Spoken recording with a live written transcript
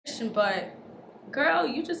Christian, but girl,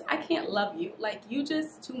 I can't love you. Like, you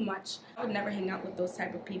just too much. I would never hang out with those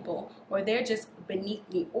type of people, or they're just beneath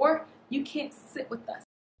me, or you can't sit with us.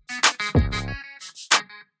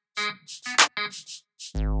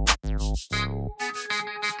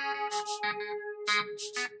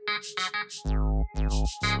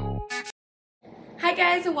 Hi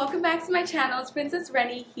guys, and welcome back to my channel. It's Princess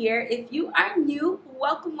Reni here. If you are new,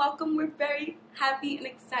 welcome. We're very happy and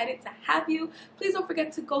excited to have you. Please don't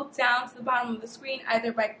forget to go down to the bottom of the screen,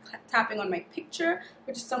 either by tapping on my picture,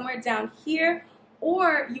 which is somewhere down here,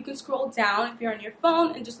 or you can scroll down if you're on your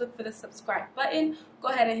phone and just look for the subscribe button. Go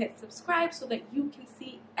ahead and hit subscribe so that you can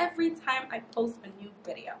see every time I post a new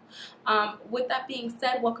video. With that being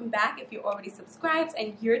said, welcome back if you're already subscribed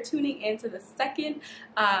and you're tuning in to the second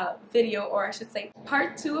video, or I should say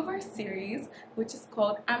part 2 of our series, which is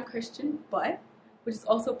called I'm Christian But, which is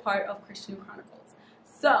also part of Christian Chronicles.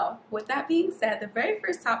 So with that being said, the very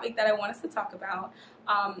first topic that I want us to talk about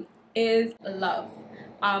is love.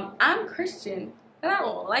 I'm Christian, and I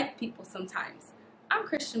don't like people sometimes. I'm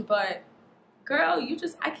Christian, but girl,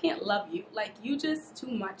 I can't love you. Like, you just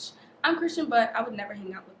too much. I'm Christian, but I would never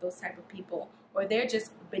hang out with those type of people, or they're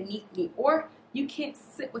just beneath me, or you can't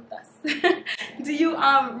sit with us. Do you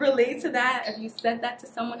relate to that? Have you said that to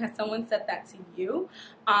someone? Has someone said that to you?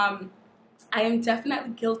 I am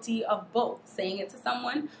definitely guilty of both, saying it to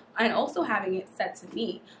someone and also having it said to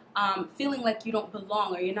me. Feeling like you don't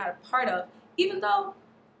belong or you're not a part of, even though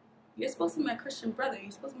you're supposed to be my Christian brother,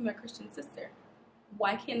 you're supposed to be my Christian sister.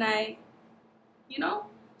 Why can't I, you know?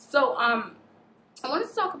 So I wanted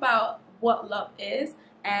to talk about what love is,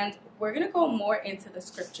 and we're going to go more into the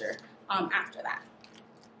scripture after that.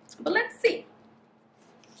 But let's see.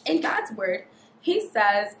 In God's word, he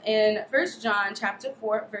says in 1 John chapter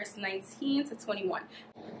 4, verse 19 to 21.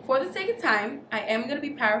 For the sake of time, I am going to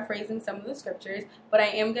be paraphrasing some of the scriptures, but I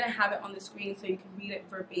am going to have it on the screen so you can read it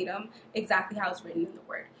verbatim, exactly how it's written in the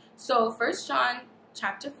word. So 1 John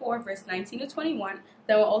chapter 4, verse 19 to 21.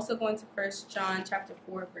 Then we'll also go into 1 John chapter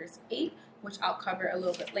 4, verse 8, which I'll cover a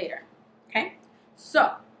little bit later. Okay?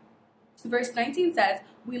 So, verse 19 says,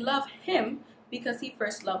 we love him because he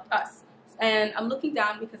first loved us. And I'm looking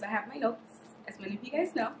down because I have my notes, as many of you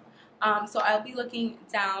guys know. So I'll be looking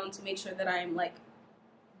down to make sure that I'm like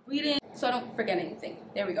reading so I don't forget anything.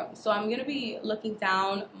 There we go. So I'm going to be looking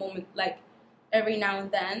down every now and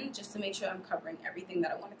then just to make sure I'm covering everything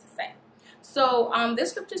that I wanted to say. So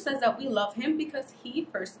this scripture says that we love him because he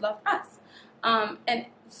first loved us. And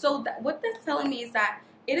so what that's telling me is that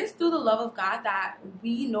it is through the love of God that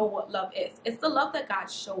we know what love is. It's the love that God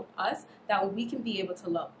showed us that we can be able to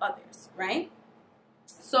love others, right?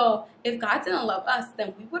 So if God didn't love us,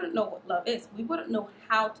 then we wouldn't know what love is. We wouldn't know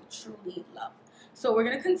how to truly love. So we're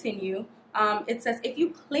going to continue. It says, if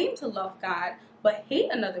you claim to love God but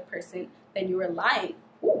hate another person, then you are lying.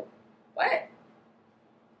 Ooh, what?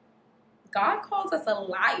 God calls us a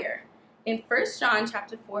liar in 1 John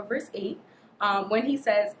chapter 4, verse 8, when he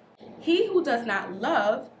says, he who does not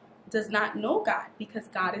love does not know God, because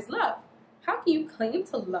God is love. How can you claim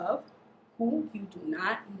to love who you do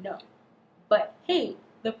not know, but hate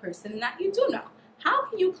the person that you do know? How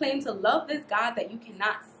can you claim to love this God that you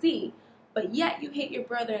cannot see, but yet you hate your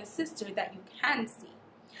brother and sister that you can see?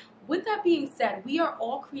 With that being said, we are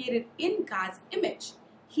all created in God's image.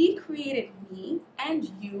 He created me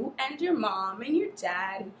and you and your mom and your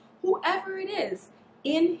dad, and whoever it is,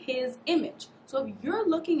 in his image. So if you're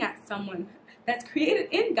looking at someone that's created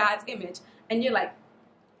in God's image and you're like,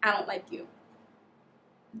 I don't like you,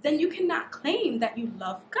 then you cannot claim that you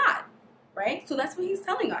love God, right? So that's what he's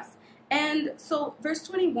telling us. And so verse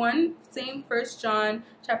 21, same 1 John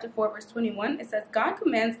chapter 4, verse 21, it says, God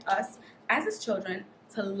commands us as his children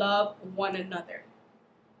to love one another.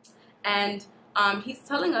 And he's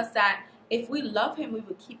telling us that if we love him, we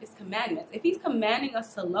would keep his commandments. If he's commanding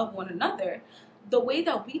us to love one another, the way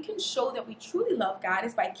that we can show that we truly love God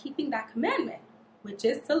is by keeping that commandment, which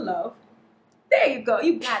is to love. There you go.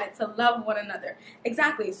 You got it. To love one another.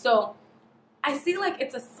 Exactly. So I see like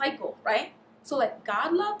it's a cycle, right? So like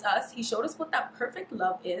God loved us. He showed us what that perfect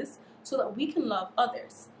love is so that we can love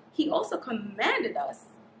others. He also commanded us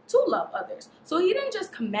to love others. So he didn't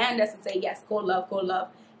just command us and say, yes, go love, go love.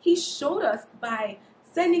 He showed us by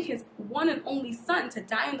sending his one and only son to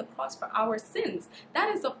die on the cross for our sins. That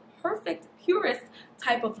is the perfect, purest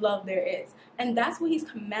type of love there is. And that's what he's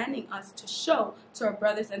commanding us to show to our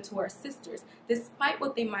brothers and to our sisters. Despite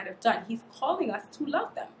what they might have done, he's calling us to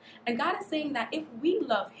love them. And God is saying that if we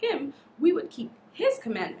love him, we would keep his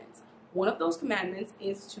commandments. One of those commandments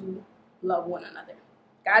is to love one another.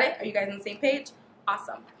 Got it? Are you guys on the same page?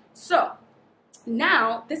 Awesome. So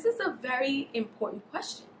now this is a very important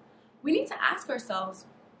question. we need to ask ourselves,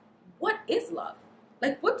 what is love?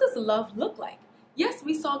 Like, what does love look like? Yes,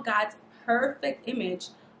 we saw God's perfect image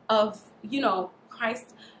of,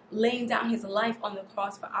 Christ laying down his life on the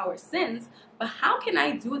cross for our sins, but how can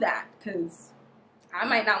I do that? Because I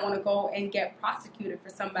might not want to go and get prosecuted for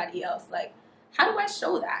somebody else. Like, how do I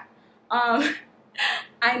show that?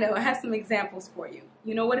 I know, I have some examples for you.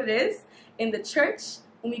 You know what it is? In the church,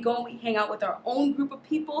 when we go and we hang out with our own group of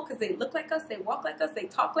people because they look like us, they walk like us, they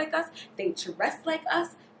talk like us, they dress like us.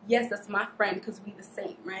 Yes, that's my friend because we the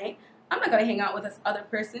same, right? I'm not going to hang out with this other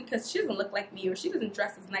person because she doesn't look like me, or she doesn't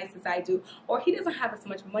dress as nice as I do, or he doesn't have as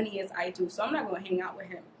much money as I do, so I'm not going to hang out with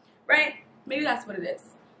him, right? Maybe that's what it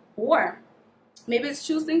is. Or maybe it's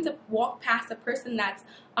choosing to walk past a person that's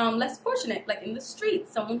less fortunate, like in the street,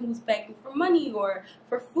 someone who's begging for money or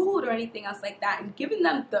for food or anything else like that, and giving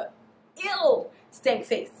them the ill stank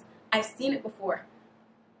face. I've seen it before.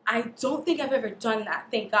 I don't think I've ever done that,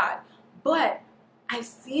 thank God, but I've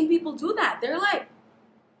seen people do that. They're like,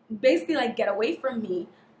 basically like, get away from me.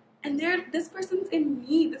 And this person's in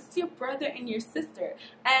need. This is your brother and your sister.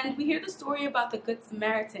 And we hear the story about the Good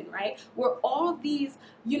Samaritan, right? Where all of these,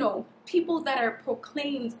 people that are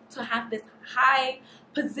proclaimed to have this high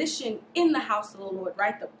position in the house of the Lord,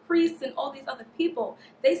 right? The priests and all these other people,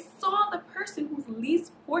 they saw the person who's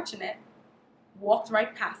least fortunate, walked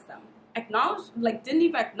right past them. Didn't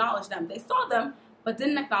even acknowledge them. They saw them, but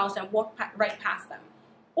didn't acknowledge them, walked right past them.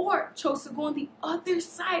 Or chose to go on the other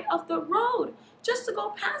side of the road just to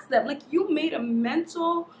go past them. Like, you made a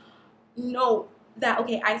mental note that,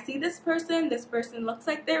 okay, I see this person looks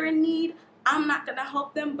like they're in need, I'm not going to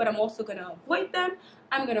help them, but I'm also going to avoid them.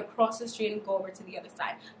 I'm going to cross the street and go over to the other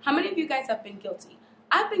side. How many of you guys have been guilty?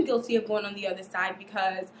 I've been guilty of going on the other side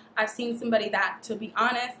because I've seen somebody that, to be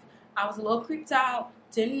honest, I was a little creeped out,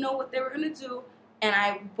 didn't know what they were going to do, and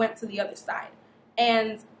I went to the other side.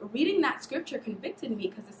 And reading that scripture convicted me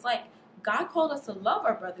because it's like, God called us to love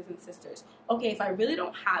our brothers and sisters. Okay, if I really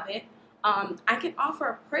don't have it, I can offer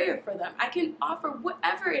a prayer for them. I can offer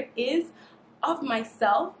whatever it is of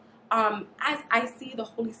myself as I see the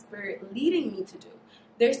Holy Spirit leading me to do.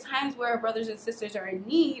 There's times where our brothers and sisters are in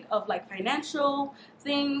need of like financial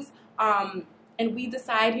things, and we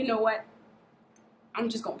decide, you know what, I'm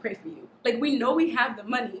just going to pray for you. Like, we know we have the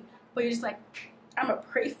money, but you're just like, I'm going to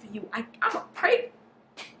pray for you. I'm going to pray.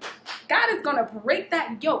 God is going to break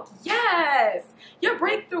that yoke. Yes, your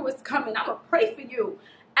breakthrough is coming. I'm going to pray for you.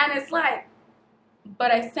 And it's like,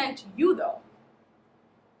 but I sent you though.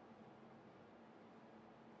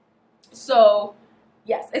 So,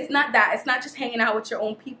 yes, it's not that. It's not just hanging out with your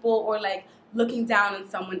own people or like looking down on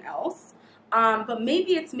someone else. But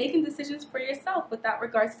maybe it's making decisions for yourself without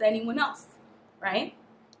regards to anyone else, right?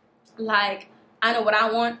 Like, I know what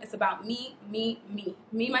I want. It's about me,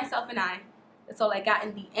 myself, and I. That's all I got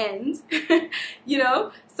in the end,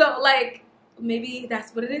 So, like, maybe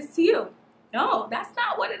that's what it is to you. No, that's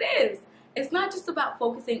not what it is. It's not just about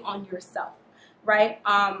focusing on yourself, right?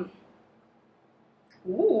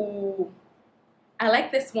 Ooh, I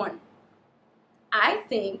like this one. I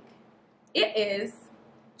think it is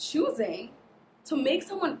choosing to make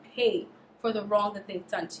someone pay for the wrong that they've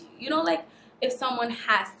done to you. Like, if someone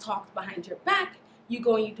has talked behind your back, you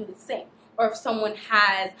go and you do the same. Or if someone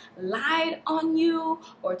has lied on you,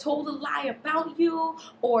 or told a lie about you,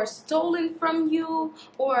 or stolen from you,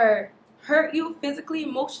 or hurt you physically,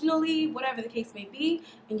 emotionally, whatever the case may be,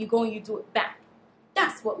 and you go and you do it back.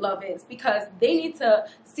 That's what love is, because they need to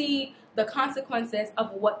see the consequences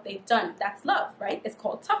of what they've done. That's love, right? It's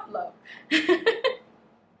called tough love.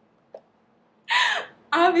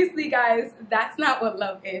 Obviously, guys, that's not what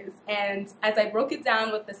love is. And as I broke it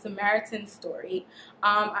down with the Samaritan story,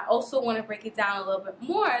 I also want to break it down a little bit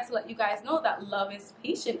more to let you guys know that love is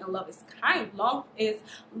patient and love is kind. Love is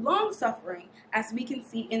long-suffering, as we can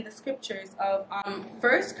see in the scriptures of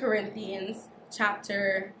 1 Corinthians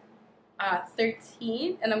chapter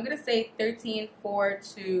 13, and I'm going to say 13, 4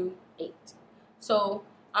 to 8. So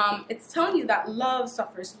it's telling you that love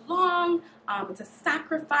suffers long, it's a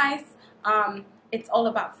sacrifice, it's all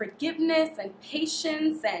about forgiveness and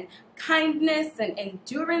patience and kindness and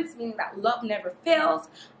endurance, meaning that love never fails.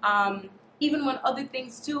 Even when other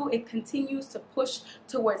things do, it continues to push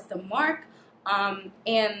towards the mark.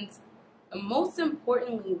 And most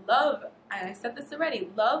importantly, love, and I said this already,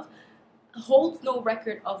 love holds no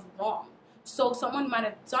record of wrong. So someone might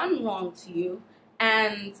have done wrong to you,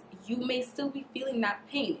 and you may still be feeling that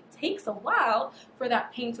pain. It takes a while for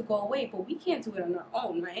that pain to go away, but we can't do it on our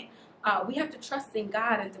own, right? We have to trust in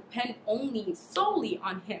God and depend solely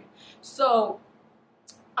on Him. So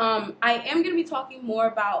I am going to be talking more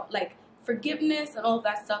about like forgiveness and all of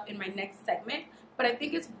that stuff in my next segment, but I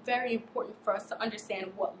think it's very important for us to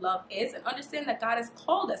understand what love is and understand that God has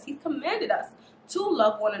called us. He's commanded us to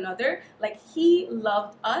love one another like He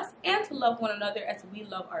loved us, and to love one another as we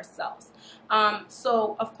love ourselves.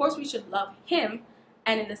 So of course we should love Him,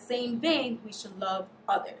 and in the same vein we should love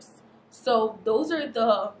others. So those are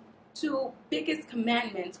the two biggest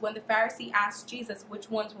commandments. When the Pharisee asked Jesus which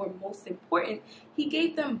ones were most important, He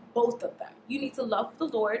gave them both of them. You need to love the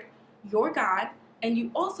Lord, your God, and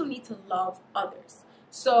you also need to love others.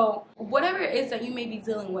 So whatever it is that you may be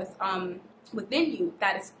dealing with within you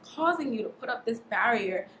that is causing you to put up this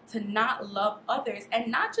barrier to not love others,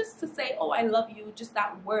 and not just to say, oh, I love you, just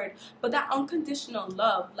that word, but that unconditional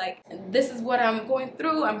love, like, this is what I'm going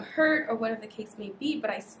through, I'm hurt, or whatever the case may be, but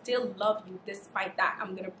I still love you despite that.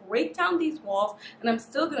 I'm gonna break down these walls and I'm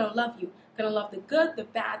still gonna love you. I'm gonna love the good, the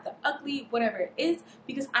bad, the ugly, whatever it is,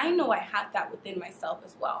 because I know I have that within myself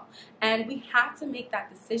as well. And we have to make that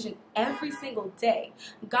decision every single day.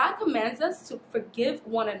 God commands us to forgive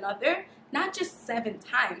one another, not just 7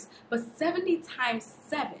 times, but 70 times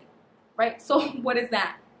 7, right? So what is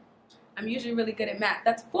that? I'm usually really good at math.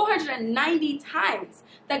 That's 490 times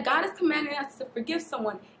that God is commanding us to forgive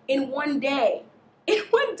someone in one day. In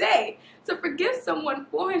one day, to forgive someone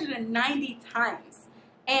 490 times.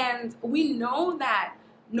 And we know that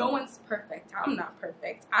no one's perfect. I'm not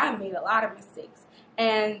perfect. I've made a lot of mistakes.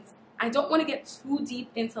 And I don't want to get too deep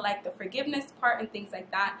into like the forgiveness part and things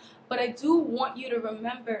like that, but I do want you to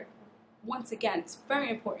remember, once again, it's very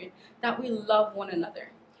important that we love one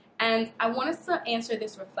another. And I want us to answer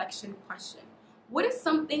this reflection question. What is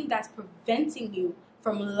something that's preventing you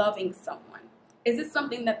from loving someone? Is it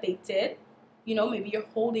something that they did? You know, maybe you're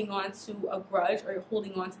holding on to a grudge, or you're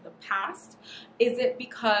holding on to the past. Is it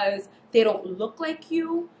because they don't look like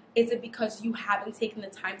you? Is it because you haven't taken the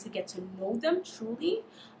time to get to know them truly?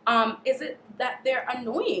 Is it that they're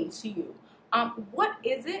annoying to you? What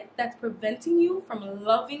is it that's preventing you from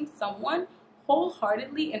loving someone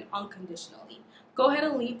wholeheartedly and unconditionally? Go ahead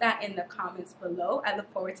and leave that in the comments below. I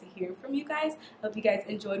look forward to hearing from you guys. I hope you guys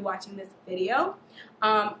enjoyed watching this video.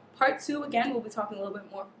 Part 2, again, we'll be talking a little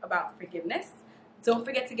bit more about forgiveness. Don't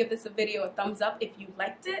forget to give this video a thumbs up if you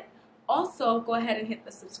liked it. Also, go ahead and hit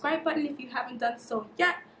the subscribe button if you haven't done so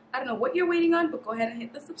yet. I don't know what you're waiting on, but go ahead and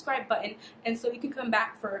hit the subscribe button, and so you can come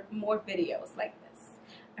back for more videos like this.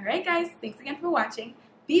 Alright guys, thanks again for watching.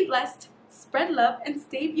 Be blessed, spread love, and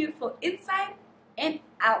stay beautiful inside and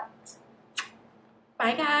out.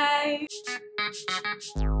 Bye guys.